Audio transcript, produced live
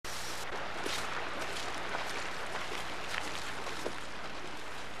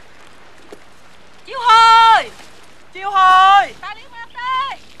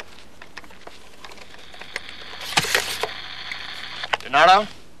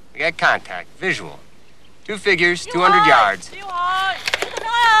We got contact, visual. 2 figures, 200 yards.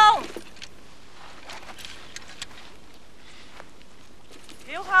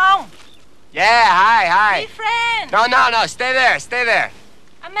 Yeah, hi. Be friend. No, stay there.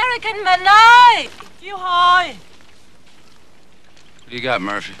 American Manoi. What do you got,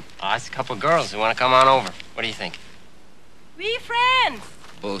 Murphy? Oh, it's a couple girls who want to come on over. What do you think? We friends.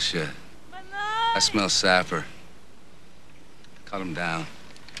 Bullshit. Manoi. I smell sapper. Cut him down.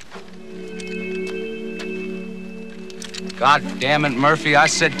 God damn it, Murphy. I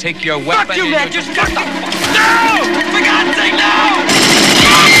said take your weapon. Fuck you, man. Just shut the fuck. No! For God's sake, no!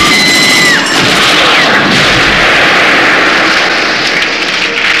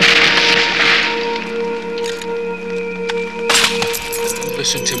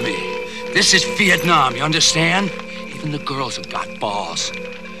 Listen to me. This is Vietnam, you understand? Even the girls have got balls.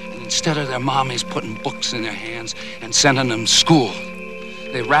 And instead of their mommies putting books in their hands and sending them to school,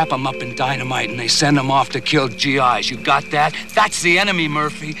 they wrap them up in dynamite and they send them off to kill GIs. You got that? That's the enemy,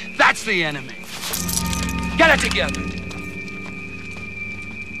 Murphy. That's the enemy. Get it together.